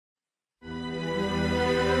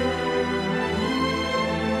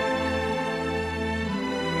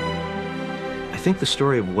think the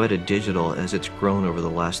story of Weta Digital, as it's grown over the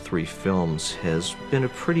last 3 films, has been a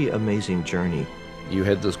pretty amazing journey. You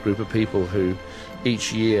had this group of people who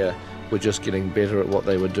each year were just getting better at what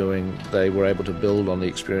they were doing. They were able to build on the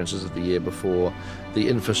experiences of the year before. The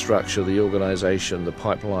infrastructure, the organization, the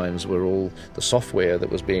pipelines were all, the software that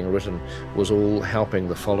was being written was all helping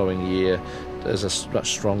the following year as a much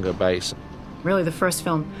stronger base. Really, the first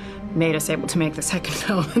film made us able to make the second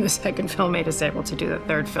film, and the second film made us able to do the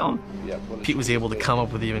third film. Pete was able to come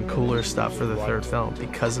up with even cooler stuff for the third film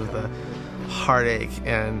because of the heartache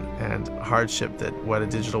and hardship that Weta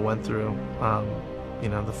Digital went through, you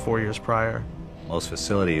know, the 4 years prior. Most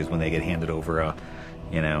facilities, when they get handed over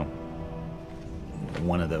you know,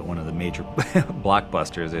 one of the major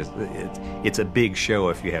blockbusters, it's a big show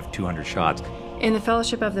if you have 200 shots. In the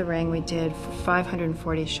Fellowship of the Ring, we did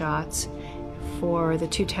 540 shots. For the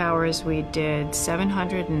Two Towers, we did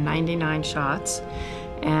 799 shots.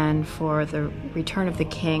 And for the Return of the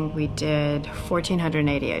King, we did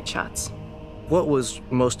 1,488 shots. What was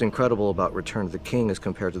most incredible about Return of the King as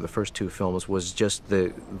compared to the first 2 films was just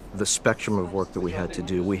the spectrum of work that we had to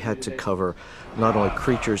do. We had to cover not only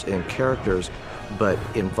creatures and characters, but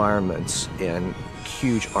environments and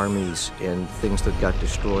huge armies and things that got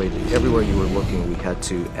destroyed. Everywhere you were looking, we had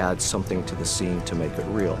to add something to the scene to make it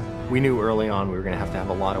real. We knew early on we were going to have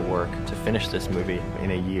a lot of work to finish this movie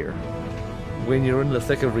in a year. When you're in the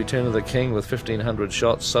thick of Return of the King with 1,500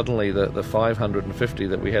 shots, suddenly the 550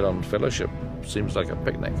 that we had on Fellowship seems like a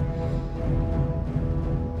picnic.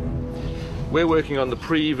 We're working on the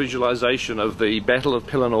pre-visualization of the Battle of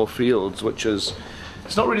Pelennor Fields, which is,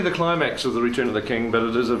 it's not really the climax of the Return of the King, but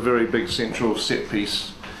it is a very big central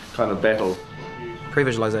set-piece kind of battle.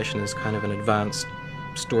 Pre-visualization is kind of an advanced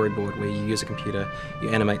storyboard where you use a computer, you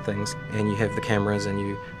animate things, and you have the cameras, and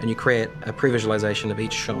you create a pre-visualization of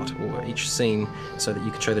each shot or each scene so that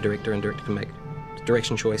you can show the director, and director can make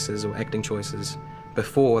direction choices or acting choices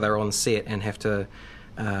before they're on set and have to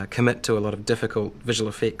commit to a lot of difficult visual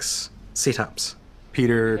effects setups.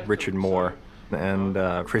 Peter, Richard Moore, and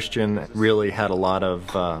Christian really had a lot of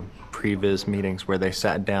previs meetings where they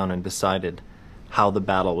sat down and decided how the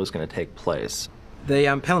battle was going to take place. The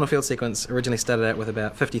Pelennor Field sequence originally started out with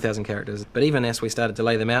about 50,000 characters, but even as we started to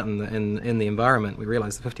lay them out in the environment, we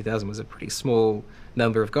realized that 50,000 was a pretty small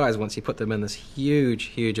number of guys once you put them in this huge,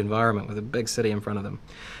 huge environment with a big city in front of them.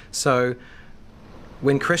 So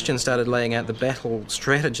when Christian started laying out the battle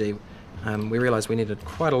strategy, we realized we needed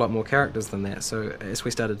quite a lot more characters than that. So as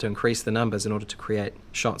we started to increase the numbers in order to create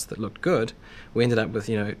shots that looked good, we ended up with,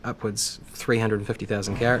 you know, upwards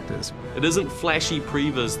 350,000 characters. It isn't flashy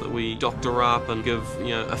previs that we doctor up and give, you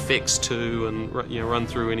know, effects to and, you know, run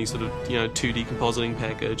through any sort of, you know, 2D compositing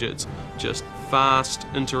package. It's just fast,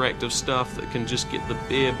 interactive stuff that can just get the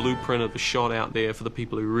bare blueprint of the shot out there for the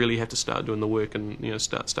people who really have to start doing the work and, you know,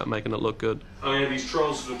 start making it look good. I have these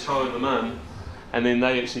trolls sort of towing them in, and then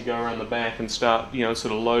they actually go around the back and start, you know,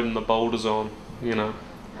 sort of loading the boulders on, you know.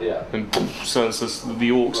 Yeah. And so it's just, the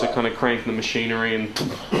orcs are kind of cranking the machinery, and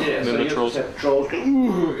then so the trolls go,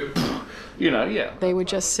 you know, yeah. They would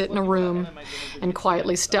just sit in a room and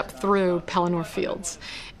quietly step through Pelennor Fields.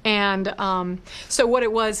 And so what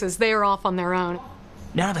it was is they were off on their own.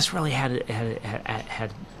 None of us really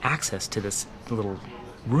had access to this little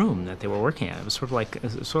room that they were working at. It was sort of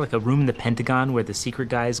like a room in the Pentagon where the secret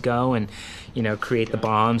guys go and, you know, create the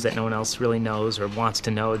bombs that no one else really knows or wants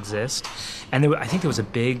to know exist. And I think there was a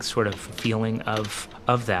big sort of feeling of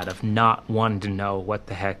that, of not wanting to know what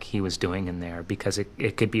the heck he was doing in there, because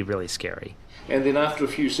it could be really scary. And then after a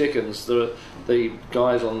few seconds, the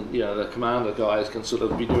guys on, you know, the commander guys can sort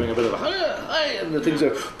of be doing a bit of a hey, and the things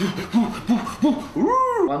are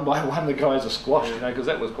one by one the guys are squashed, you know, because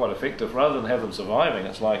that was quite effective. Rather than have them surviving,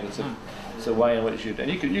 it's like it's a way in which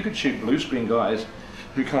you could shoot blue screen guys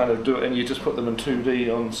who kind of do it, and you just put them in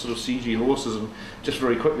 2D on sort of CG horses and just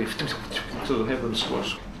very quickly sort of have them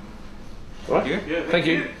squashed. All right? Yeah, thank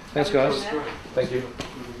you. Thanks, guys. Thank you.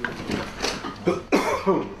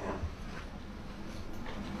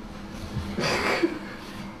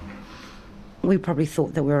 We probably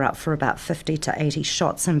thought that we were up for about 50 to 80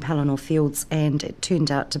 shots in Pelennor Fields, and it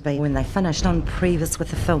turned out to be, when they finished on previs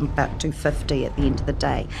with the film, about 250 at the end of the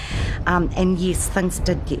day. And yes, things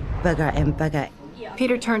did get bigger and bigger.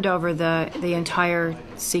 Peter turned over the entire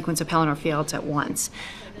sequence of Pelennor Fields at once.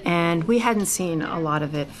 And we hadn't seen a lot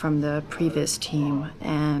of it from the previs team,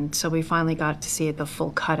 and so we finally got to see the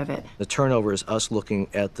full cut of it. The turnover is us looking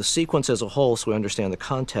at the sequence as a whole so we understand the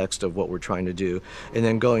context of what we're trying to do, and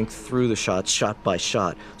then going through the shots shot by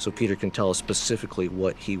shot so Peter can tell us specifically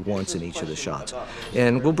what he wants in each of the shots.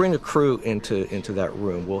 And we'll bring a crew into that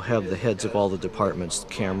room. We'll have the heads of all the departments,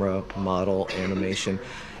 camera, model, animation,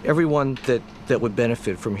 everyone that would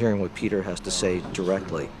benefit from hearing what Peter has to say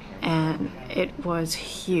directly. And it was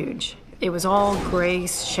huge. It was all gray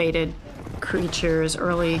shaded creatures,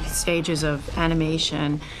 early stages of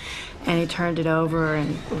animation, and he turned it over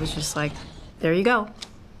and it was just like, there you go.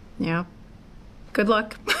 Yeah, good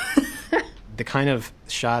luck. The kind of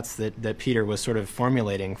shots that Peter was sort of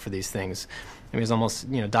formulating for these things, I mean, it was almost,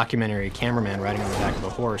 documentary cameraman riding on the back of a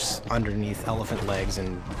horse underneath elephant legs,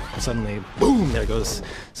 and suddenly, boom, there goes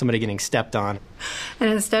somebody getting stepped on. And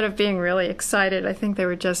instead of being really excited, I think they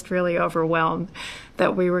were just really overwhelmed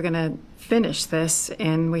that we were going to finish this,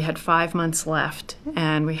 and we had 5 months left,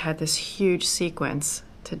 and we had this huge sequence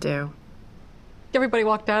to do. Everybody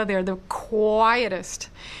walked out of there the quietest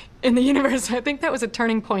in the universe. I think that was a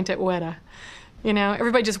turning point at Weta.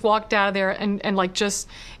 Everybody just walked out of there and like just,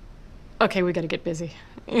 okay, we got to get busy,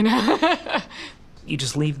 You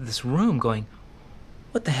just leave this room going,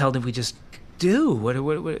 what the hell did we just do? What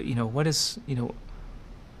is,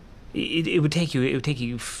 it would take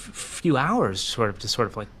you a few hours to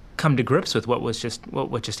like come to grips with what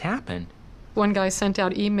just happened. One guy sent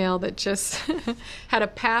out email that just had a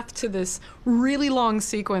path to this really long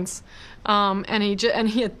sequence, and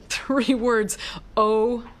he had 3 words,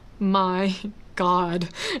 "Oh my God, ...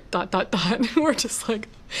 We're just like,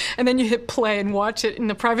 and then you hit play and watch it in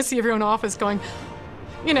the privacy of your own office going,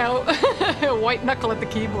 white knuckle at the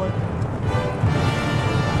keyboard.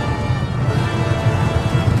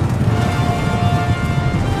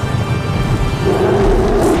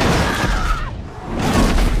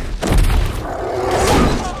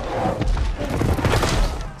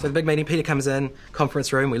 So the big meeting, Peter comes in,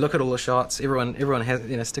 conference room, we look at all the shots, everyone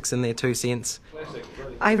has, sticks in their 2 cents.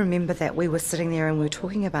 I remember that we were sitting there and we were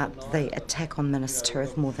talking about the attack on Minas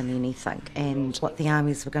Tirith more than anything, and what the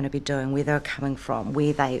armies were going to be doing, where they were coming from,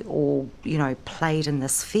 where they all, played in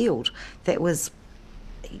this field. There was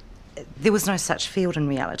no such field in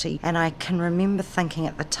reality. And I can remember thinking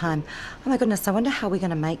at the time, oh my goodness, I wonder how we're going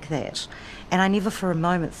to make that. And I never for a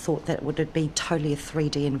moment thought that it would be totally a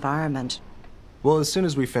 3D environment. Well, as soon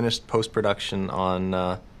as we finished post-production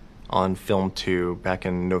on Film 2 back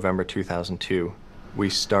in November 2002, we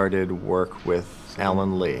started work with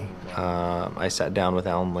Alan Lee. I sat down with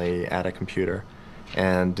Alan Lee at a computer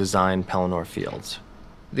and designed Pelennor Fields.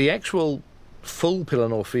 The actual full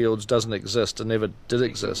Pelennor Fields doesn't exist and never did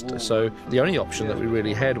exist, so the only option that we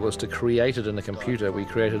really had was to create it in a computer. We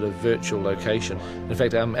created a virtual location. In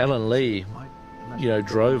fact, Alan Lee,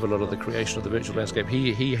 drove a lot of the creation of the virtual landscape.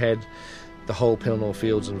 He had the whole Pelennor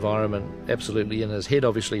Fields environment absolutely in his head,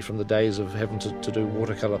 obviously, from the days of having to do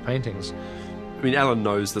watercolour paintings. I mean, Alan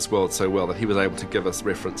knows this world so well that he was able to give us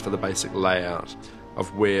reference for the basic layout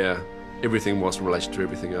of where everything was in relation to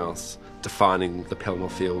everything else, defining the Pelennor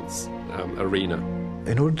Fields arena.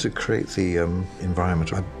 In order to create the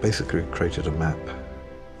environment, I basically created a map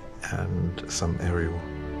and some aerial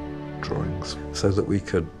drawings so that we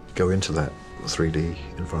could go into that 3D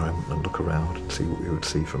environment and look around and see what we would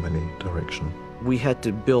see from any direction. We had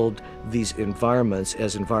to build these environments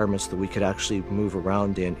as environments that we could actually move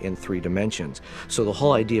around in 3 dimensions. So the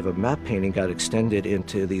whole idea of a map painting got extended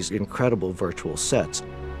into these incredible virtual sets.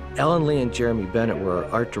 Alan Lee and Jeremy Bennett were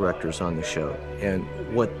our art directors on the show, and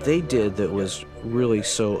what they did that was really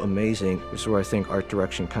so amazing, this is where I think art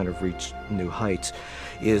direction kind of reached new heights,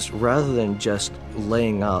 is rather than just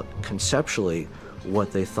laying out conceptually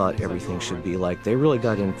what they thought everything should be like, they really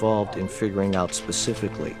got involved in figuring out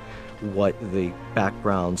specifically what the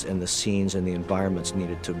backgrounds and the scenes and the environments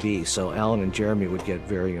needed to be. So Alan and Jeremy would get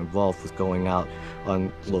very involved with going out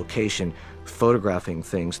on location, photographing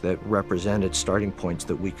things that represented starting points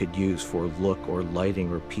that we could use for look or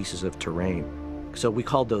lighting or pieces of terrain. So we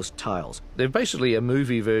called those tiles. They're basically a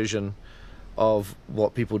movie version of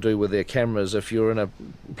what people do with their cameras. If you're in a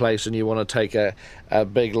place and you want to take a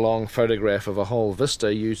big long photograph of a whole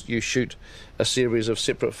vista, you shoot a series of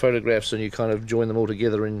separate photographs and you kind of join them all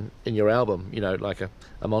together in your album, like a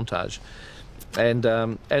montage. And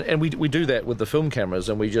we do that with the film cameras,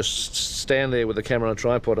 and we just stand there with the camera on a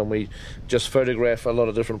tripod and we just photograph a lot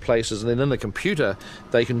of different places, and then in the computer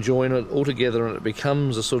they can join it all together and it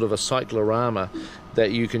becomes a sort of a cyclorama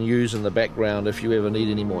that you can use in the background if you ever need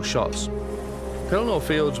any more shots. Pelennor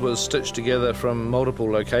Fields was stitched together from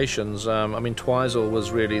multiple locations. I mean, Twizel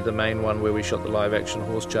was really the main one where we shot the live-action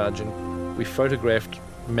horse charging. We photographed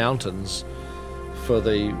mountains for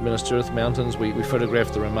the Minas Tirith Mountains. We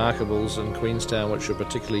photographed the Remarkables in Queenstown, which are a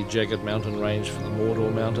particularly jagged mountain range for the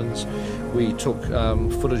Mordor Mountains. We took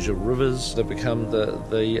footage of rivers that become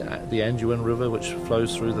the Anduin River, which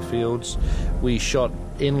flows through the fields. We shot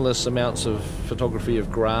endless amounts of photography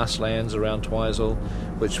of grasslands around Twizel,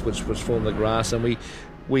 which form the grass, and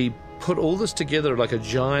we put all this together like a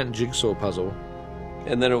giant jigsaw puzzle.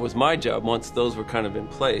 And then it was my job, once those were kind of in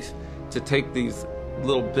place, to take these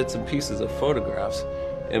little bits and pieces of photographs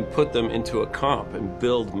and put them into a comp and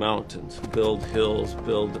build mountains, build hills,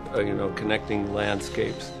 build connecting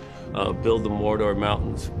landscapes, build the Mordor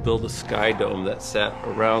Mountains, build a sky dome that sat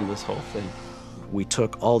around this whole thing. We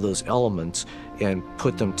took all those elements and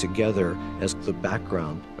put them together as the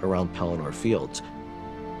background around Pelennor Fields.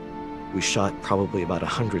 We shot probably about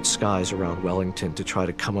 100 skies around Wellington to try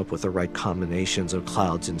to come up with the right combinations of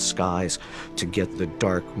clouds and skies to get the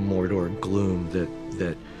dark Mordor gloom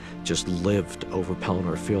that just lived over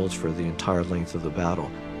Pelennor Fields for the entire length of the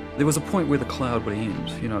battle. There was a point where the cloud would end,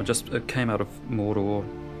 it came out of Mordor,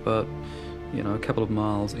 but a couple of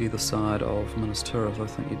miles either side of Minas Tirith, I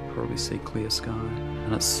think you'd probably see clear sky.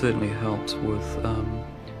 And it certainly helped with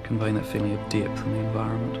conveying that feeling of depth in the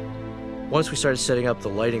environment. Once we started setting up the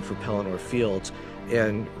lighting for Pelennor Fields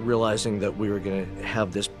and realizing that we were going to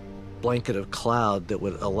have this blanket of cloud that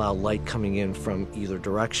would allow light coming in from either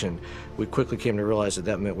direction, we quickly came to realize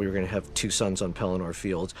that meant we were going to have two suns on Pelennor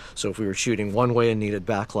Fields. So if we were shooting one way and needed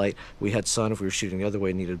backlight, we had sun. If we were shooting the other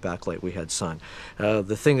way and needed backlight, we had sun.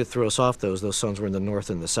 The thing that threw us off, those suns were in the north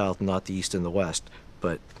and the south, not the east and the west.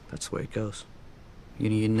 But that's the way it goes. You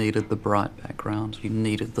needed the bright background. You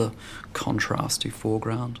needed the contrasty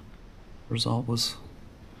foreground. The result was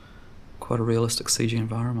quite a realistic CG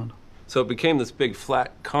environment. So it became this big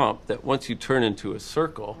flat comp that once you turn into a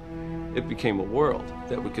circle, it became a world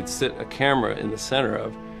that we could sit a camera in the center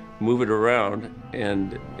of, move it around,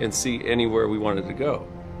 and see anywhere we wanted to go.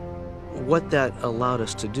 What that allowed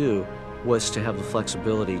us to do was to have the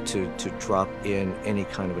flexibility to drop in any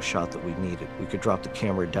kind of a shot that we needed. We could drop the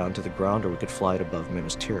camera down to the ground, or we could fly it above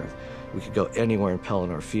Minas Tirith. We could go anywhere in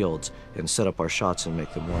Pelennor Fields and set up our shots and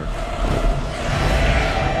make them work.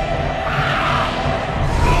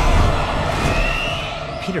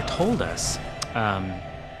 Peter told us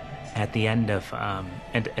at the end of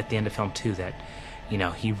film 2 that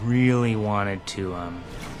he really wanted to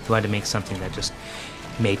make something that just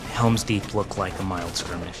made Helm's Deep look like a mild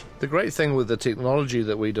skirmish. The great thing with the technology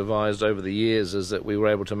that we devised over the years is that we were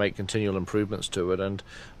able to make continual improvements to it, and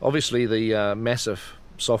obviously the massive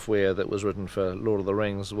software that was written for Lord of the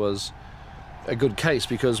Rings was a good case,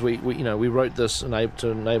 because we wrote this to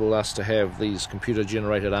enable us to have these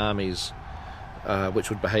computer-generated armies which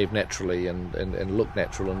would behave naturally and look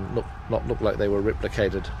natural and not look like they were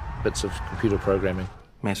replicated bits of computer programming.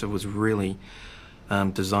 Massive was really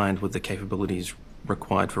designed with the capabilities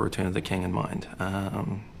required for Return of the King in mind.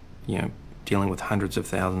 Dealing with hundreds of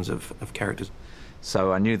thousands of characters.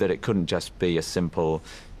 So I knew that it couldn't just be a simple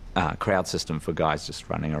crowd system for guys just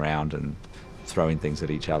running around and throwing things at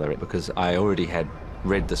each other, because I already had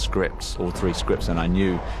read the scripts, all 3 scripts, and I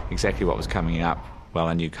knew exactly what was coming up. Well,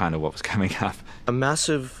 I knew kind of what was coming up. A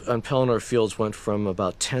massive on Pelennor Fields went from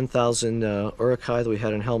about 10,000 Uruk-hai that we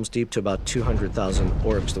had in Helm's Deep to about 200,000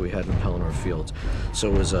 orcs that we had in Pelennor Fields. So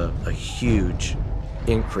it was a huge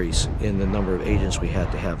increase in the number of agents we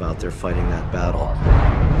had to have out there fighting that battle.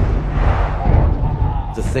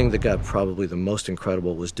 The thing that got probably the most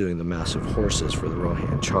incredible was doing the massive horses for the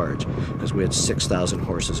Rohan charge, because we had 6,000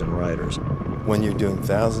 horses and riders. When you're doing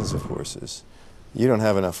thousands of horses, you don't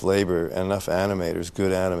have enough labor and enough animators,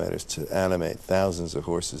 good animators, to animate thousands of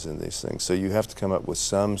horses in these things. So you have to come up with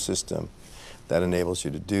some system that enables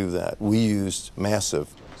you to do that. We used Massive,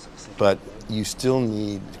 but you still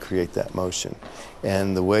need to create that motion.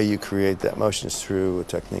 And the way you create that motion is through a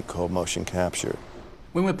technique called motion capture.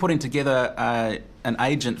 When we're putting together an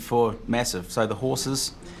agent for Massive, so the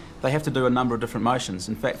horses, they have to do a number of different motions.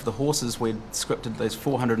 In fact, for the horses, we'd scripted those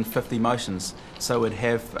 450 motions. So we'd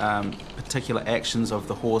have particular actions of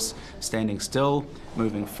the horse standing still,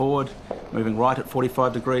 moving forward, moving right at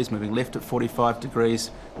 45 degrees, moving left at 45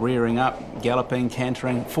 degrees, rearing up, galloping,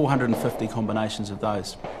 cantering, 450 combinations of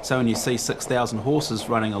those. So when you see 6,000 horses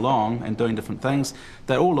running along and doing different things,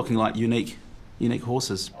 they're all looking like unique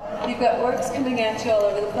horses. You've got orcs coming at you all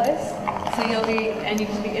over the place. So you'll be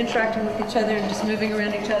interacting with each other and just moving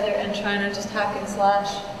around each other and trying to just hack and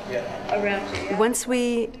slash around you. Once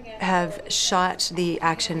we have shot the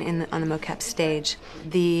action on the mocap stage,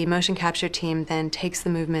 the motion capture team then takes the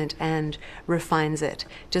movement and refines it,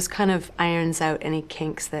 just kind of irons out any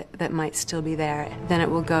kinks that might still be there. Then it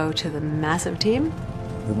will go to the massive team.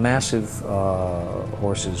 The massive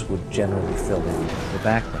horses would generally fill in the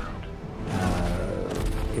background.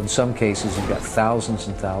 In some cases, you've got thousands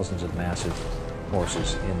and thousands of massive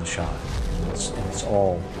horses in the shot, and it's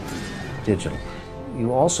all digital.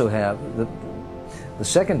 You also have the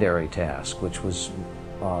secondary task, which was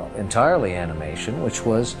entirely animation, which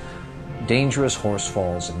was dangerous horse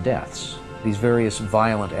falls and deaths. These various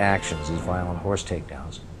violent actions, these violent horse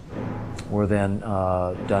takedowns, were then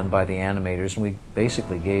done by the animators, and we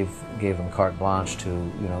basically gave them carte blanche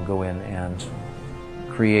to go in and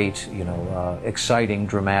create exciting,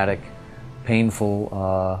 dramatic,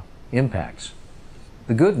 painful impacts.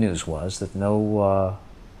 The good news was that no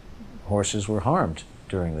horses were harmed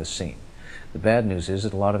during this scene. The bad news is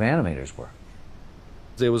that a lot of animators were.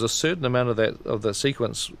 There was a certain amount of the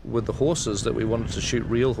sequence with the horses that we wanted to shoot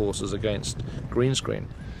real horses against green screen.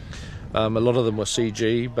 A lot of them were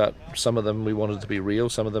CG, but some of them we wanted to be real.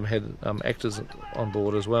 Some of them had actors on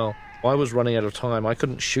board as well. I was running out of time. I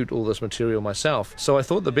couldn't shoot all this material myself. So I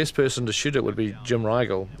thought the best person to shoot it would be Jim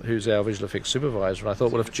Rigel, who's our visual effects supervisor. And I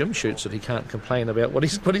thought, well, if Jim shoots it, he can't complain about what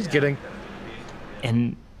he's getting.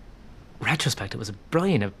 In retrospect, it was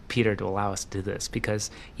brilliant of Peter to allow us to do this because,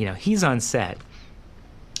 he's on set.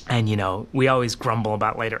 And, we always grumble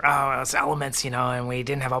about later, oh, it's elements, and we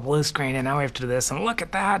didn't have a blue screen, and now we have to do this, and look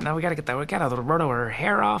at that, now we got to roto her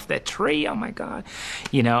hair off that tree, oh my God.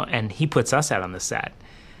 And he puts us out on the set.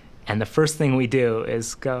 And the first thing we do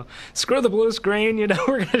is go, screw the blue screen,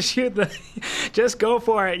 we're going to shoot just go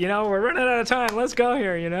for it, we're running out of time, let's go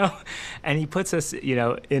here, And he puts us,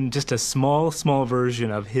 in just a small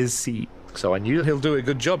version of his seat. So I knew he'll do a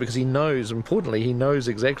good job because he knows, importantly, he knows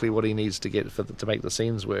exactly what he needs to get to make the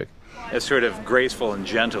scenes work. As sort of graceful and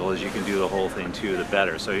gentle as you can do the whole thing too, the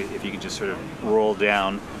better. So if you can just sort of roll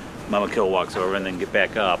down, Mama Kill walks over and then get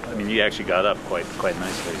back up. I mean, you actually got up quite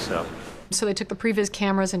nicely, so. So they took the previs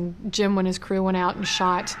cameras, and Jim and his crew went out and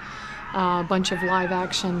shot a bunch of live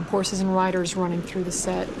action horses and riders running through the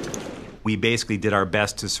set. We basically did our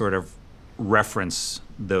best to sort of reference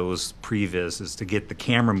those previs to get the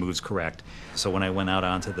camera moves correct. So when I went out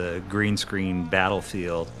onto the green screen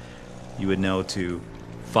battlefield, you would know to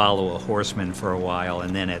follow a horseman for a while,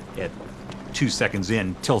 and then at 2 seconds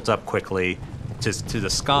in, tilt up quickly to the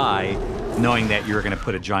sky, knowing that you were going to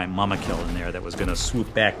put a giant mama kill in there that was going to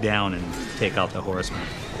swoop back down and take out the horseman.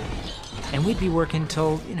 And we'd be working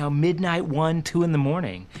till, midnight, 1, 2 in the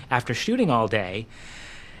morning after shooting all day,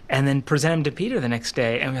 and then present them to Peter the next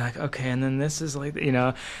day, and we're like, okay, and then this is like,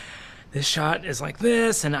 this shot is like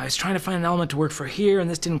this, and I was trying to find an element to work for here, and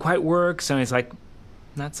this didn't quite work, so he's like,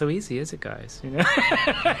 not so easy, is it, guys? And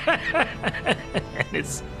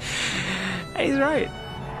he's right.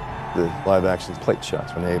 The live-action plate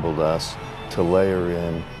shots enabled us to layer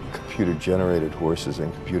in computer-generated horses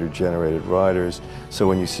and computer-generated riders. So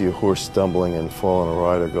when you see a horse stumbling and fall and a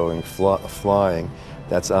rider going flying,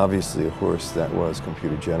 that's obviously a horse that was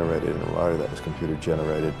computer-generated and a rider that was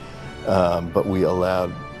computer-generated. But we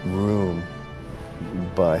allowed room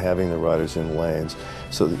by having the riders in lanes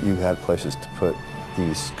so that you had places to put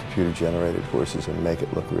these computer-generated horses and make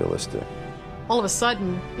it look realistic. All of a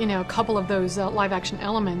sudden, a couple of those live action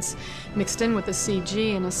elements mixed in with the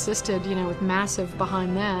CG and assisted, with massive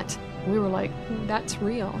behind that. We were like, that's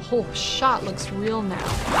real. The whole shot looks real now.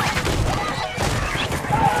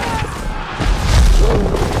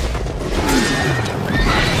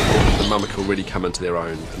 The Mamakill really come into their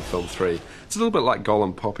own in film 3. It's a little bit like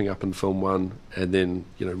Gollum popping up in film 1, and then,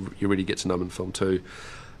 you really get to know him in film 2.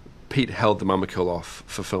 Pete held the Mamakill off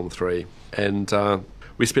for film 3, and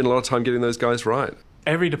we spent a lot of time getting those guys right.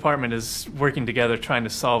 Every department is working together trying to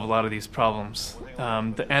solve a lot of these problems.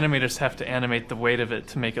 The animators have to animate the weight of it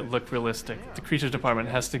to make it look realistic. The creatures department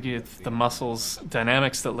has to give the muscles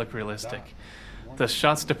dynamics that look realistic. The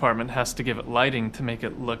shots department has to give it lighting to make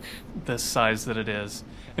it look the size that it is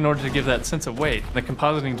in order to give that sense of weight. The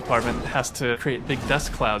compositing department has to create big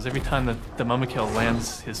dust clouds every time the Mamakill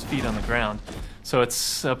lands his feet on the ground. So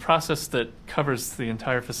it's a process that covers the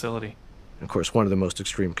entire facility. Of course, one of the most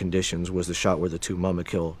extreme conditions was the shot where the two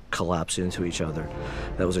Mamakill collapse into each other.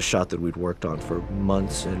 That was a shot that we'd worked on for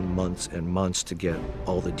months and months and months to get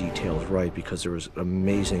all the details right, because there was an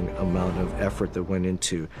amazing amount of effort that went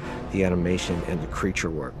into the animation and the creature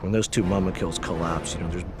work. When those two Mamakills collapse,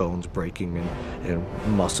 there's bones breaking and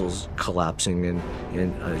muscles collapsing,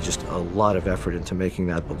 and just a lot of effort into making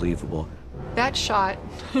that believable. That shot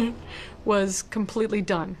was completely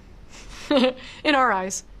done in our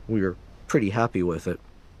eyes. We were pretty happy with it.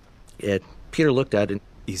 And Peter looked at it.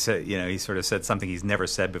 He said, he sort of said something he's never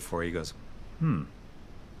said before. He goes, and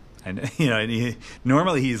and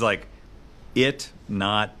normally he's like,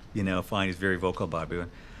 not, fine. He's very vocal about it.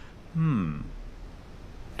 And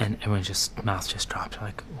everyone's mouth just dropped.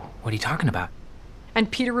 Like, what are you talking about? And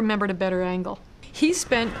Peter remembered a better angle. He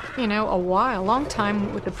spent, a long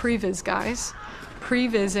time with the previs guys,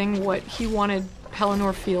 prevising what he wanted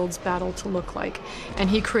Pelennor Field's battle to look like. And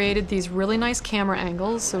he created these really nice camera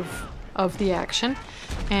angles of the action,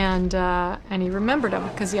 and he remembered them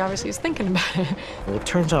because he obviously was thinking about it. Well, it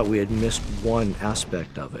turns out we had missed one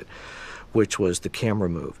aspect of it, which was the camera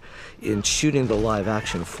move. In shooting the live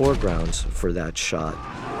action foregrounds for that shot,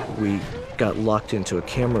 we got locked into a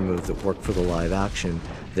camera move that worked for the live action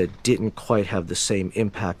that didn't quite have the same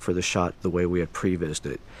impact for the shot the way we had prevised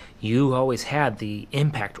it. You always had the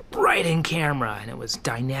impact right in camera, and it was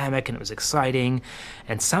dynamic and it was exciting,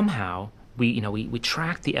 and somehow we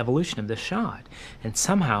tracked the evolution of this shot, and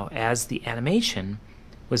somehow as the animation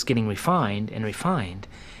was getting refined,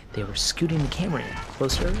 they were scooting the camera in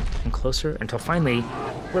closer and closer until finally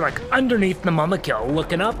we're like underneath the Mamakill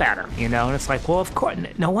looking up at her, and it's like, well, of course,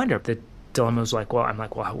 no wonder. The dilemma was like, well,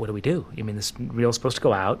 what do we do? This reel's supposed to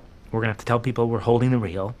go out. We're gonna have to tell people we're holding the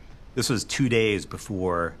reel. This was 2 days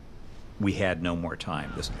before we had no more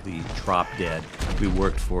time. The drop dead. We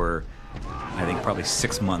worked for, I think, probably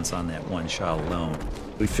 6 months on that one shot alone.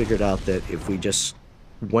 We figured out that if we just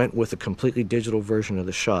went with a completely digital version of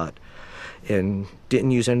the shot and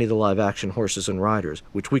didn't use any of the live action horses and riders,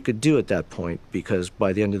 which we could do at that point because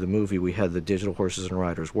by the end of the movie we had the digital horses and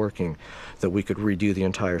riders working, that we could redo the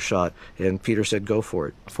entire shot, and Peter said go for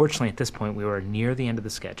it. Fortunately, at this point we were near the end of the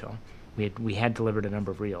schedule. We had delivered a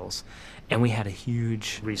number of reels, and we had a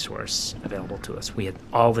huge resource available to us. We had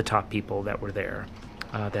all the top people that were there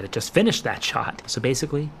that had just finished that shot. So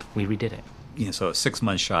basically, we redid it. So a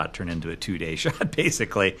 6-month shot turned into a 2-day shot,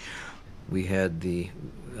 basically. We had the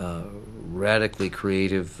radically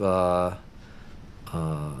creative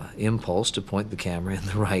impulse to point the camera in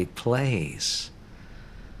the right place.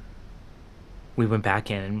 We went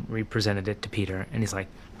back in and represented it to Peter, and he's like,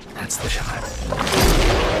 that's the shot.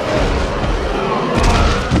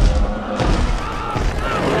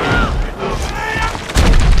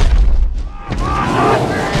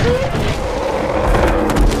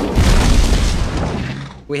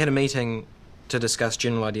 We had a meeting to discuss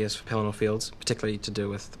general ideas for Pelennor Fields, particularly to do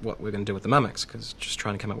with what we're going to do with the mimics, because just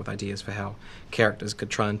trying to come up with ideas for how characters could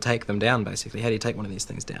try and take them down, basically. How do you take one of these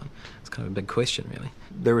things down? It's kind of a big question, really.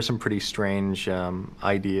 There were some pretty strange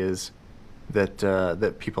ideas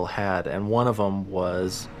that people had, and one of them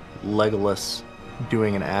was Legolas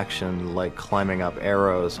doing an action like climbing up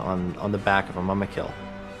arrows on the back of a Mamakill.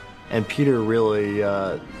 And Peter really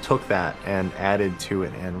took that and added to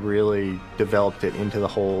it and really developed it into the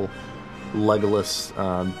whole Legolas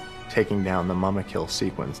taking down the Mamakill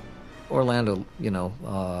sequence. Orlando,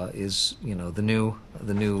 is the new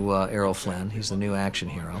Errol Flynn. He's the new action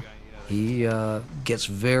hero. He gets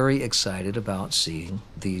very excited about seeing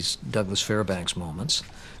these Douglas Fairbanks moments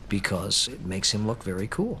because it makes him look very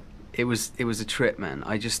cool. It was a trip, man.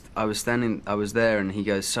 I was there, and he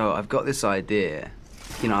goes, "So I've got this idea."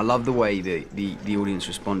 I love the way the audience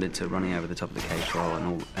responded to running over the top of the cage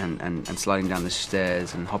roll and sliding down the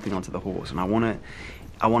stairs and hopping onto the horse. And I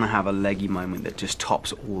want to have a Leggy moment that just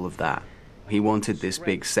tops all of that. He wanted this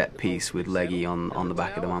big set piece with Leggy on the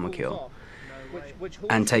back of the Mamakill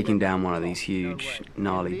and taking down one of these huge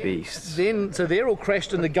gnarly beasts. So they're all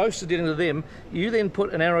crashed and the ghosts are getting to them. You then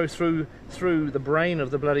put an arrow through the brain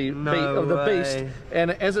of the bloody beast,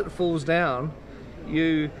 and as it falls down,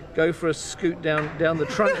 you go for a scoot down the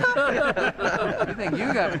trunk. You think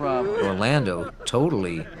you got problems? Orlando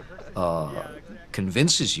totally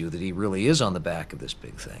convinces you that he really is on the back of this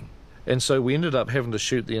big thing. And so we ended up having to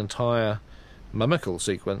shoot the entire Mamakill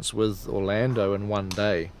sequence with Orlando in one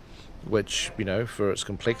day, which, for its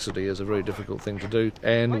complexity is a very difficult thing to do.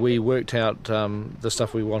 And we worked out the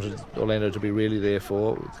stuff we wanted Orlando to be really there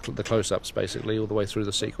for, the close-ups basically, all the way through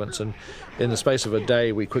the sequence. And in the space of a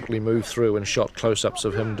day, we quickly moved through and shot close-ups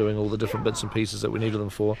of him doing all the different bits and pieces that we needed them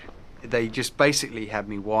for. They just basically had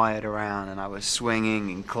me wired around, and I was swinging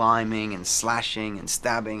and climbing and slashing and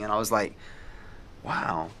stabbing, and I was like,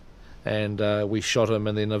 wow. And we shot him,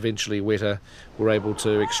 and then eventually Weta were able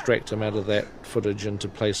to extract him out of that footage and to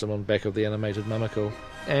place him on back of the animated Mamacle.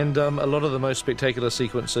 And a lot of the most spectacular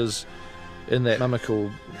sequences in that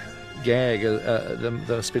Mamacle gag,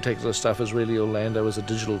 the spectacular stuff is really Orlando as a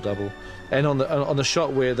digital double. And on the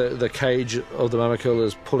shot where the cage of the Mamacle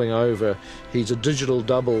is pulling over, he's a digital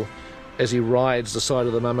double as he rides the side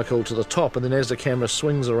of the Mamacle to the top, and then as the camera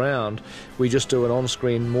swings around, we just do an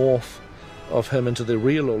on-screen morph of him into the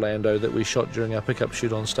real Orlando that we shot during our pickup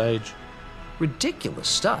shoot on stage. Ridiculous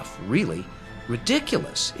stuff, really.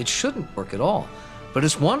 Ridiculous. It shouldn't work at all. But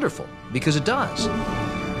it's wonderful, because it does.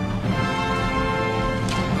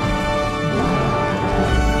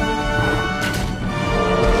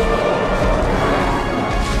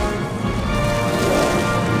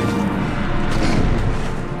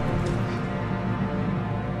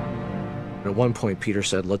 At one point, Peter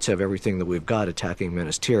said, let's have everything that we've got attacking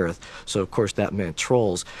Minas Tirith. So, of course, that meant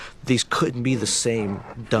trolls. These couldn't be the same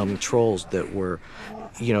dumb trolls that were,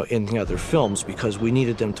 in the other films, because we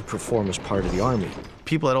needed them to perform as part of the army.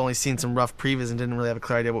 People had only seen some rough previews and didn't really have a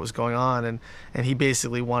clear idea what was going on, and he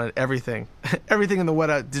basically wanted everything, everything in the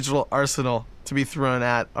Weta digital arsenal to be thrown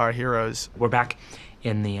at our heroes. We're back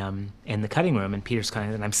in the cutting room, and Peter's kind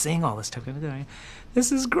of, and I'm seeing all this stuff.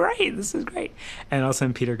 This is great, this is great. And all of a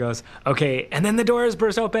sudden Peter goes, okay, and then the doors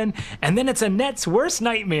burst open, and then it's Annette's worst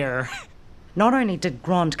nightmare. Not only did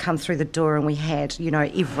Grond come through the door and we had,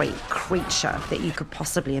 every creature that you could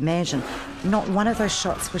possibly imagine, not one of those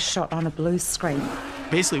shots was shot on a blue screen.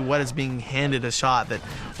 Basically, Weta's being handed a shot that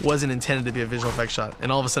wasn't intended to be a visual effects shot, and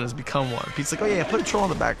all of a sudden it's become one. Pete's like, oh yeah, put a troll in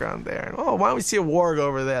the background there. And, oh, why don't we see a warg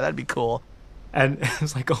over there? That'd be cool. And I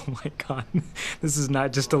was like, oh my God, this is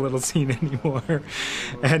not just a little scene anymore.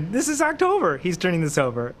 And this is October. He's turning this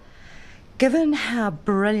over. Given how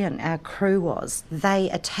brilliant our crew was, they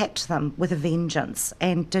attacked them with a vengeance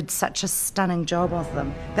and did such a stunning job of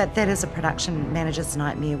them. But that is a production manager's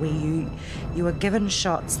nightmare, where you are given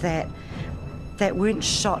shots that weren't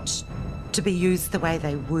shot to be used the way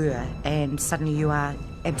they were, and suddenly you are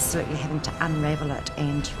absolutely having to unravel it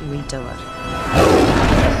and redo it.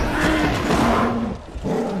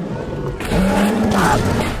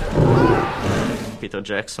 Peter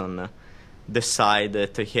Jackson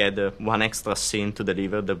decided that he had one extra scene to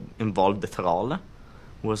deliver that involved the troll. It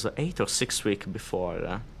was 8 or 6 weeks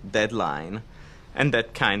before deadline, and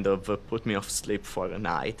that kind of put me off sleep for a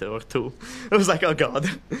night or two. I was like, oh God.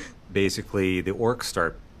 Basically, the orcs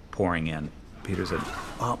start pouring in. Peter said,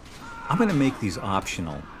 well, I'm going to make these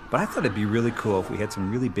optional, but I thought it'd be really cool if we had some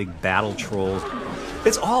really big battle trolls.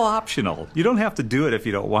 It's all optional. You don't have to do it if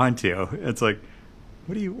you don't want to. It's like,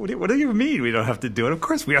 what do you mean we don't have to do it? Of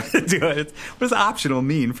course we have to do it. What does optional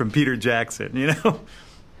mean from Peter Jackson,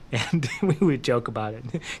 And we would joke about it.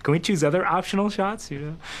 Can we choose other optional shots,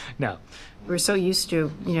 No. We're so used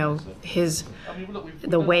to,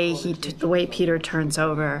 the way Peter turns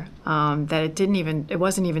over, that it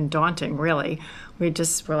wasn't even daunting, really. We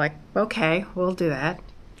just were like, okay, we'll do that.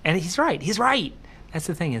 And he's right. That's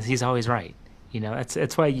the thing, is he's always right.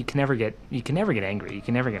 That's why you can never get angry. You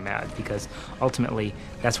can never get mad, because ultimately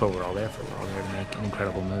that's what we're all there for. We're all there to make an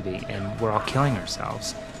incredible movie, and we're all killing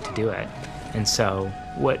ourselves to do it. And so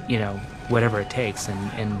whatever it takes,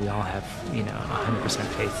 and we all have 100%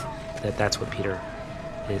 faith that that's what Peter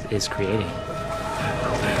is creating.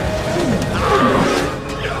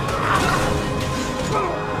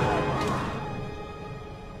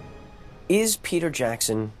 Is Peter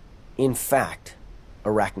Jackson, in fact,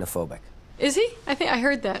 arachnophobic? Is he? I think I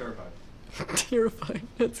heard that. Terrified.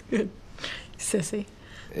 That's good. Sissy.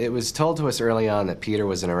 It was told to us early on that Peter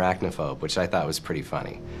was an arachnophobe, which I thought was pretty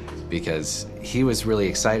funny, because he was really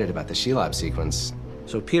excited about the Shelob sequence.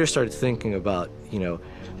 So Peter started thinking about,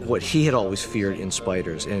 what he had always feared in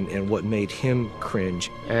spiders and what made him cringe.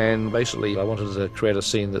 And basically, I wanted to create a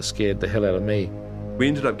scene that scared the hell out of me. We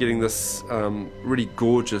ended up getting this really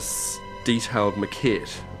gorgeous, detailed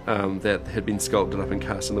maquette that had been sculpted up and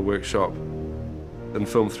cast in the workshop. In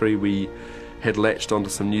film 3, we had latched onto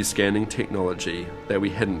some new scanning technology that we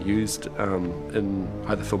hadn't used in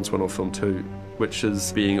either films 1 or film 2, which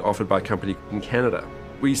is being offered by a company in Canada.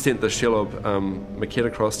 We sent the Shelob maquette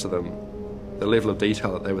across to them. The level of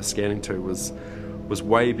detail that they were scanning to was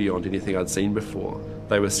way beyond anything I'd seen before.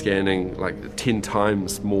 They were scanning like 10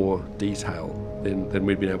 times more detail than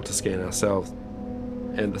we'd been able to scan ourselves.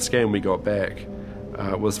 And the scan we got back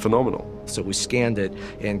was phenomenal. So we scanned it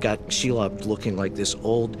and got Shelob looking like this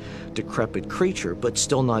old, decrepit creature, but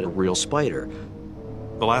still not a real spider.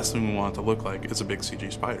 the last thing we want it to look like is a big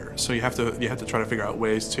CG spider. So you have to try to figure out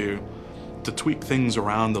ways to tweak things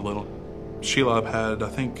around a little. Shelob had, I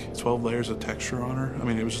think, 12 layers of texture on her. I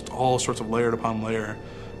mean, it was just all sorts of layered upon layer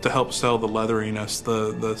to help sell the leatheriness,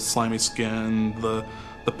 the slimy skin, the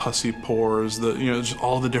pussy pores, just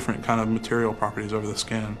all the different kind of material properties over the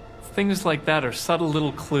skin. Things like that are subtle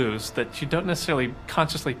little clues that you don't necessarily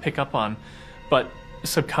consciously pick up on, but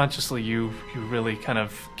subconsciously you really kind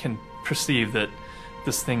of can perceive that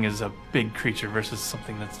this thing is a big creature versus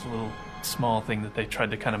something that's a little small thing that they tried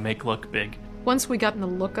to kind of make look big. Once we got the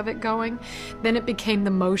look of it going, then it became the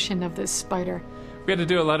motion of this spider. We had to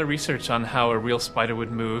do a lot of research on how a real spider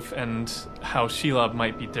would move and how Shelob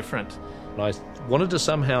might be different. I wanted to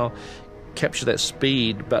somehow capture that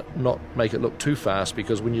speed but not make it look too fast,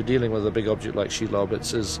 because when you're dealing with a big object like Shelob,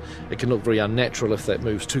 it can look very unnatural if that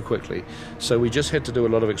moves too quickly. So we just had to do a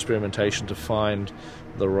lot of experimentation to find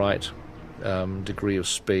the right degree of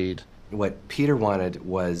speed. What Peter wanted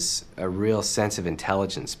was a real sense of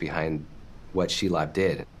intelligence behind what Shelob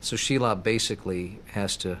did. So Shelob basically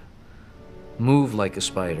has to move like a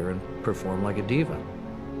spider and perform like a diva.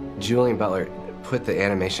 Julian Butler put the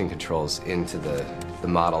animation controls into the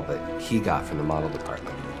model that he got from the model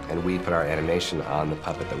department, and we put our animation on the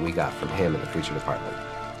puppet that we got from him in the creature department.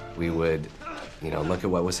 We would, look at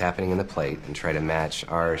what was happening in the plate and try to match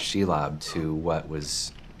our Shelob to what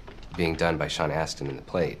was being done by Sean Astin in the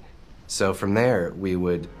plate. So from there, we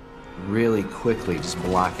would really quickly just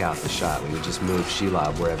block out the shot. We would just move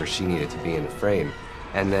Shelob wherever she needed to be in the frame,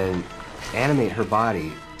 and then animate her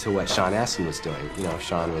body to what Sean Astin was doing. If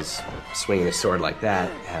Sean was swinging a sword like that,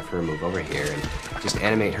 have her move over here and just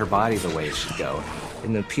animate her body the way it should go.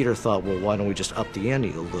 And then Peter thought, well, why don't we just up the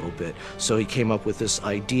ante a little bit? So he came up with this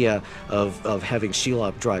idea of having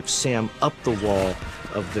Shelob drive Sam up the wall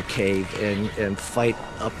of the cave and fight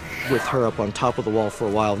up with her up on top of the wall for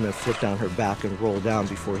a while, and then flip down her back and roll down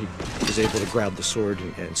before he was able to grab the sword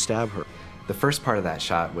and stab her. The first part of that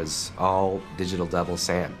shot was all digital double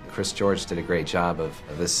Sam. Chris George did a great job of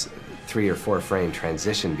this 3 or 4 frame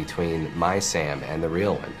transition between my Sam and the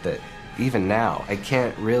real one that even now I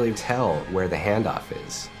can't really tell where the handoff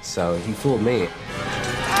is. So he fooled me.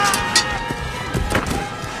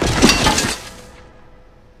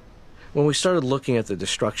 When we started looking at the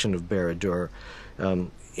destruction of Barad-dûr,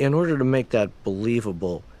 in order to make that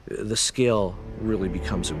believable, the scale really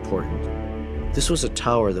becomes important. This was a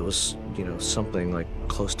tower that was, something like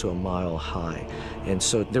close to a mile high. And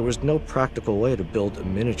so there was no practical way to build a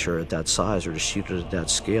miniature at that size or to shoot it at that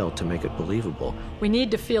scale to make it believable. We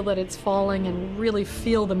need to feel that it's falling and really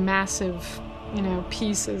feel the massive,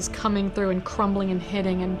 pieces coming through and crumbling and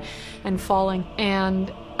hitting and falling.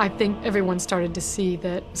 And I think everyone started to see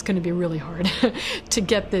that it's going to be really hard to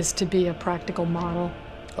get this to be a practical model.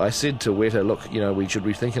 I said to Weta, look, we should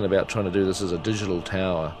be thinking about trying to do this as a digital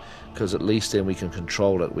tower, because at least then we can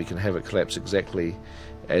control it. We can have it collapse exactly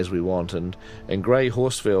as we want. And Gray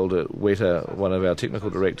Horsfeld at Weta, one of our technical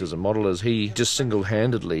directors and modelers, he just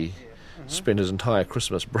single-handedly spent his entire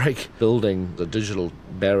Christmas break building the digital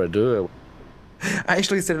Barad-dûr. I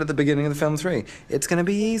actually said at the beginning of the film 3, it's going to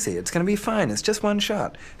be easy, it's going to be fine, it's just one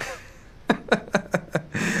shot.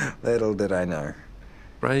 Little did I know.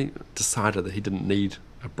 Ray decided that he didn't need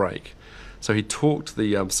a break, so he talked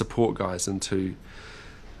the support guys into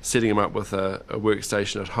setting him up with a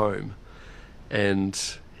workstation at home,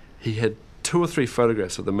 and he had 2 or 3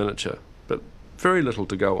 photographs of the miniature, but very little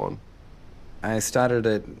to go on. I started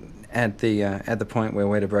it at the point where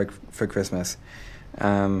Weta broke for Christmas,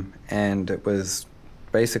 and it was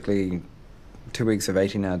basically 2 weeks of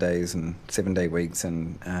 18-hour days and 7-day weeks,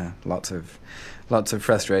 and lots of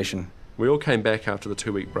frustration. We all came back after the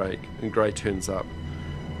 2-week break, and Gray turns up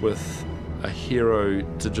with a hero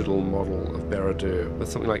digital model of Barad-dûr with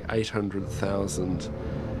something like 800,000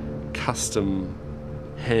 custom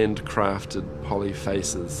handcrafted poly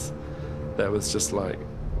faces. That was just like,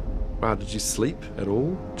 wow, did you sleep at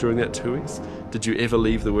all during that 2 weeks? Did you ever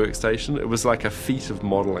leave the workstation? It was like a feat of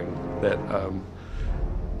modeling that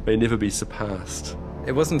may never be surpassed.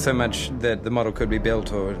 It wasn't so much that the model could be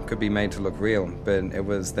built or could be made to look real, but it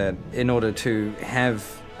was that in order to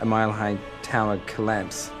have a mile-high tower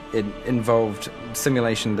collapse, it involved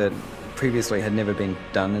simulation that previously had never been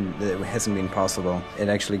done and it hasn't been possible. It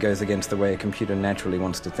actually goes against the way a computer naturally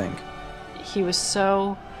wants to think. He was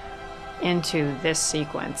so into this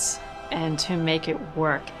sequence and to make it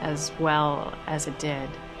work as well as it did.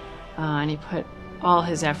 And he put all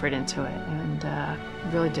his effort into it and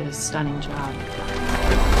really did a stunning job.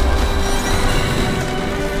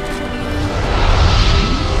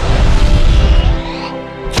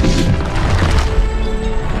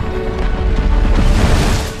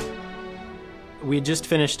 We had just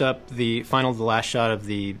finished up the last shot of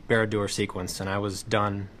the Barad-dûr sequence, and I was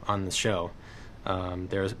done on the show. I think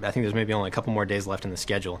there's maybe only a couple more days left in the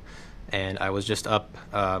schedule. And I was just up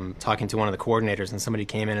talking to one of the coordinators, and somebody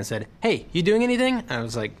came in and said, "Hey, you doing anything?" And I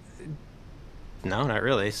was like, "No, not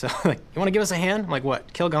really." So, like, "You want to give us a hand?" I'm like,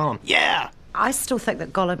 "What? Kill Gollum?" "Yeah!" I still think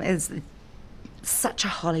that Gollum is such a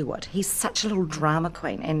Hollywood. He's such a little drama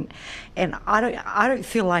queen, and I don't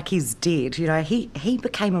feel like he's dead. You know, he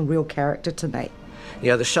became a real character to me.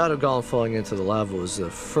 Yeah, the shot of Gollum falling into the lava was the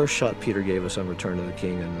first shot Peter gave us on Return of the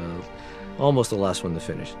King, and almost the last one to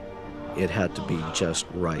finish. It had to be just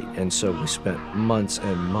right, and so we spent months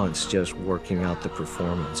and months just working out the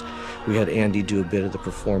performance. We had Andy do a bit of the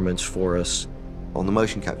performance for us. On the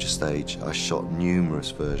motion capture stage, I shot numerous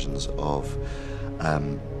versions of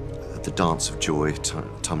the dance of joy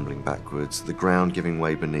tumbling backwards, the ground giving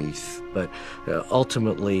way beneath. But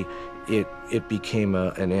ultimately, it became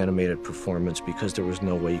an animated performance because there was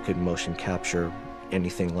no way you could motion capture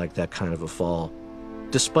anything like that kind of a fall.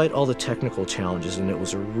 Despite all the technical challenges, and it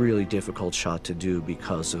was a really difficult shot to do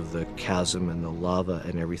because of the chasm and the lava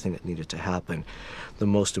and everything that needed to happen, the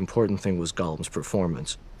most important thing was Gollum's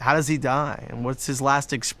performance. How does he die? And what's his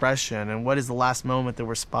last expression? And what is the last moment that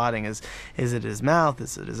we're spotting? Is it his mouth?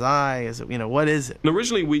 Is it his eye? Is it, what is it? And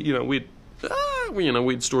originally we'd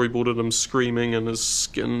storyboarded him screaming and his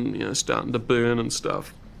skin, starting to burn and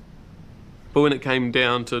stuff. But when it came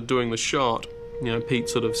down to doing the shot, Pete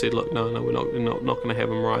sort of said, "Look, no, we're not going to have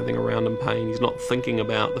him writhing around in pain. He's not thinking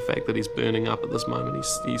about the fact that he's burning up at this moment.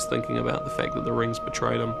 He's thinking about the fact that the rings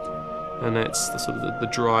betrayed him." And that's the sort of the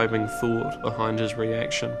driving thought behind his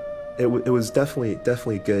reaction. It was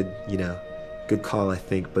definitely good, good call, I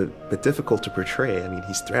think, but difficult to portray. I mean,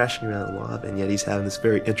 he's thrashing around the lava, and yet he's having this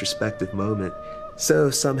very introspective moment. So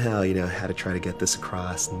somehow, had to try to get this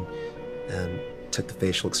across, and took the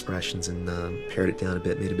facial expressions and pared it down a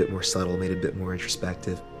bit, made it a bit more subtle, made it a bit more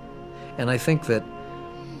introspective. And I think that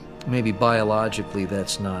maybe biologically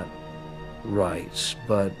that's not right,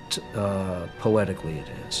 but poetically it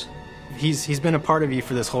is. He's been a part of you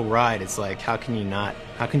for this whole ride. It's like, how can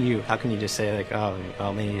you just say, like, "Oh,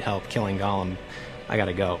 they need help killing Gollum, I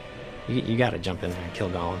gotta go." You gotta jump in there and kill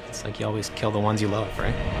Gollum. It's like you always kill the ones you love,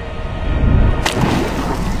 right?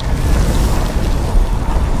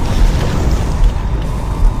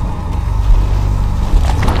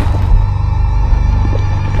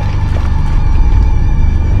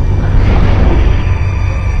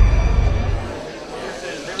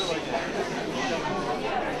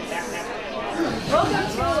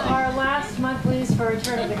 Welcome to our last monthlies for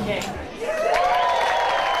Return of the King.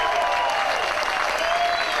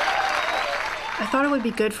 I thought it would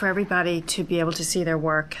be good for everybody to be able to see their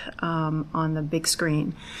work on the big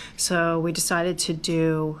screen. So we decided to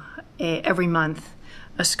do every month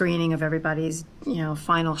a screening of everybody's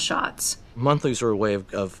final shots. Monthlies are a way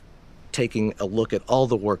of taking a look at all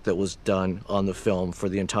the work that was done on the film for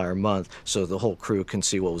the entire month, so the whole crew can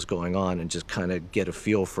see what was going on and just kind of get a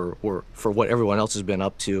feel for what everyone else has been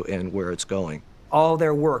up to and where it's going. All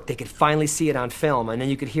their work, they could finally see it on film, and then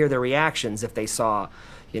you could hear their reactions if they saw,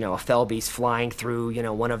 a fell beast flying through,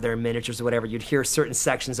 one of their miniatures or whatever. You'd hear certain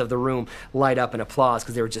sections of the room light up in applause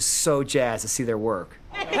because they were just so jazzed to see their work.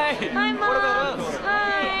 Hey! Hi, Mom! What about us?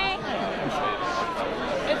 Hi!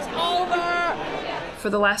 It's over! For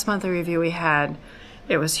the last monthly review we had,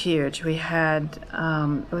 it was huge. We had,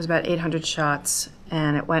 it was about 800 shots,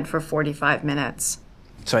 and it went for 45 minutes.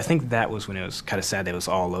 So I think that was when it was kind of sad that it was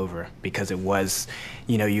all over, because it was,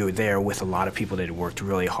 you were there with a lot of people that had worked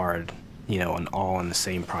really hard, and all on the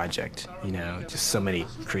same project, just so many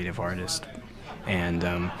creative artists.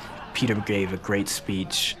 And Peter gave a great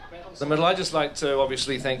speech. I'd just like to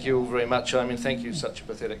obviously thank you all very much. I mean, thank you, such a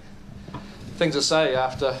pathetic thing to say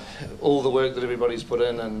after all the work that everybody's put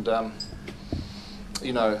in, and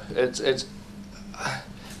it's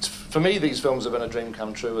for me, these films have been a dream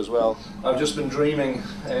come true as well. I've just been dreaming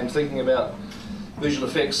and thinking about visual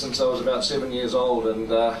effects since I was about 7 years old, and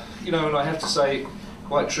and I have to say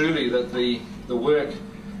quite truly that the work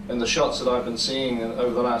and the shots that I've been seeing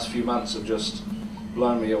over the last few months have just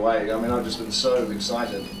blown me away. I mean, I've just been so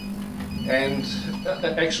excited and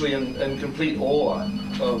actually in complete awe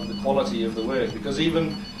of the quality of the work, because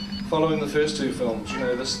even following the first two films,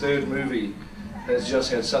 this third movie has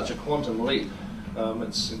just had such a quantum leap.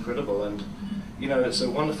 It's incredible, and it's a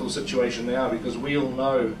wonderful situation now because we all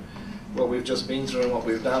know what we've just been through and what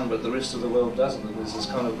we've done, but the rest of the world doesn't. And there's this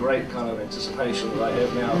kind of great kind of anticipation that I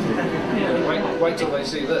have now. Wait till they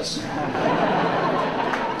see this.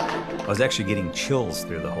 I was actually getting chills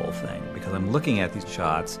through the whole thing because I'm looking at these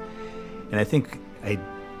shots, and I think I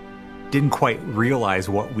didn't quite realize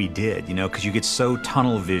what we did, you know, because you get so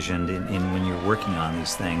tunnel visioned in when you're working on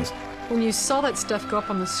these things. When you saw that stuff go up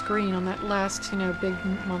on the screen on that last, you know, big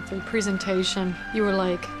monthly presentation, you were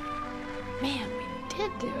like, man, we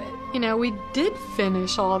did do it. You know, we did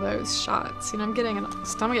finish all those shots. You know, I'm getting a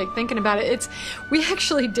stomachache thinking about it. We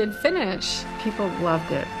actually did finish. People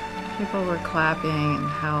loved it. People were clapping and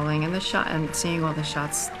howling, and seeing all the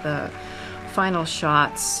shots, the final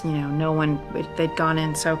shots, you know, they'd gone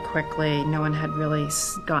in so quickly, no one had really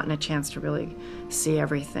gotten a chance to really see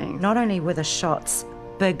everything. Not only were the shots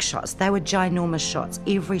big shots, they were ginormous shots.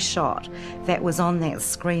 Every shot that was on that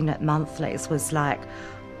screen at Monthlies was like,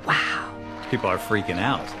 wow. People are freaking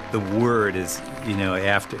out. The word is, you know,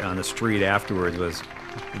 on the street afterwards was,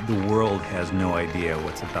 the world has no idea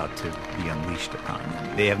what's about to be unleashed upon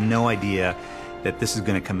them. They have no idea that this is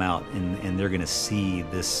going to come out and they're going to see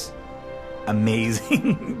this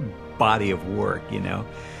amazing body of work, you know.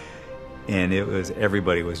 And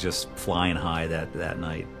everybody was just flying high that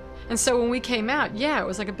night. And so when we came out, yeah, it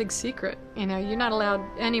was like a big secret. You know, you're not allowed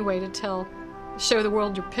anyway to show the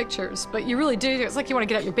world your pictures, but you really do. It's like you want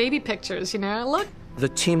to get out your baby pictures, you know. Look. The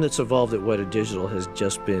team that's evolved at Weta Digital has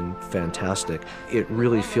just been fantastic. It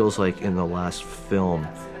really feels like in the last film,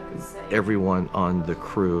 everyone on the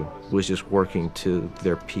crew was just working to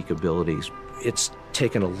their peak abilities. It's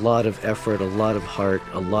taken a lot of effort, a lot of heart,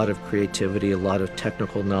 a lot of creativity, a lot of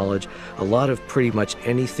technical knowledge, a lot of pretty much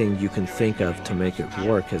anything you can think of to make it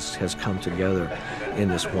work has come together in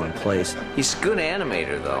this one place. He's a good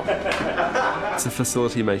animator, though. It's a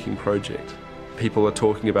facility-making project. People are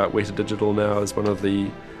talking about Weta Digital now as one of the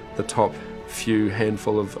top few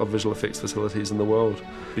handful of visual effects facilities in the world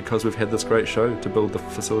because we've had this great show to build the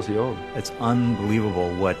facility on. It's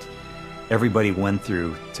unbelievable what everybody went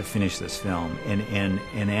through to finish this film,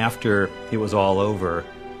 and after it was all over,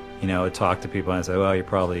 you know, I talked to people and I said, well, you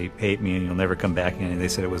probably hate me and you'll never come back again, and they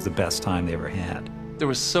said it was the best time they ever had. There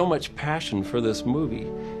was so much passion for this movie,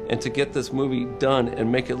 and to get this movie done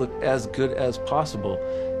and make it look as good as possible,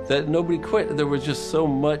 that nobody quit. There was just so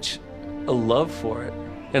much a love for it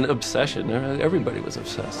and obsession. Everybody was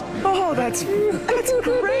obsessed. Oh, that's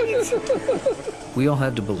great! We all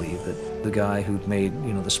had to believe that the guy who'd made,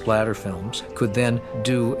 you know, the splatter films could then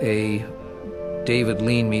do a David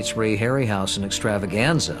Lean meets Ray Harryhausen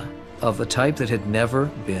extravaganza of a type that had never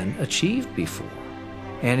been achieved before.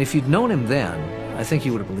 And if you'd known him then, I think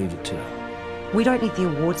you would have believed it too. We don't need the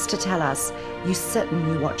awards to tell us. You sit and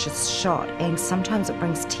you watch a shot, and sometimes it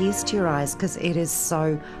brings tears to your eyes because it is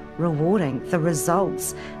so rewarding. The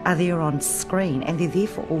results are there on screen and they're there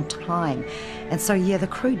for all time. And so, yeah, the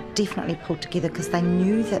crew definitely pulled together because they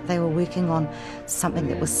knew that they were working on something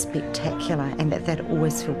that was spectacular and that they'd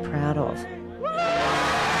always feel proud of.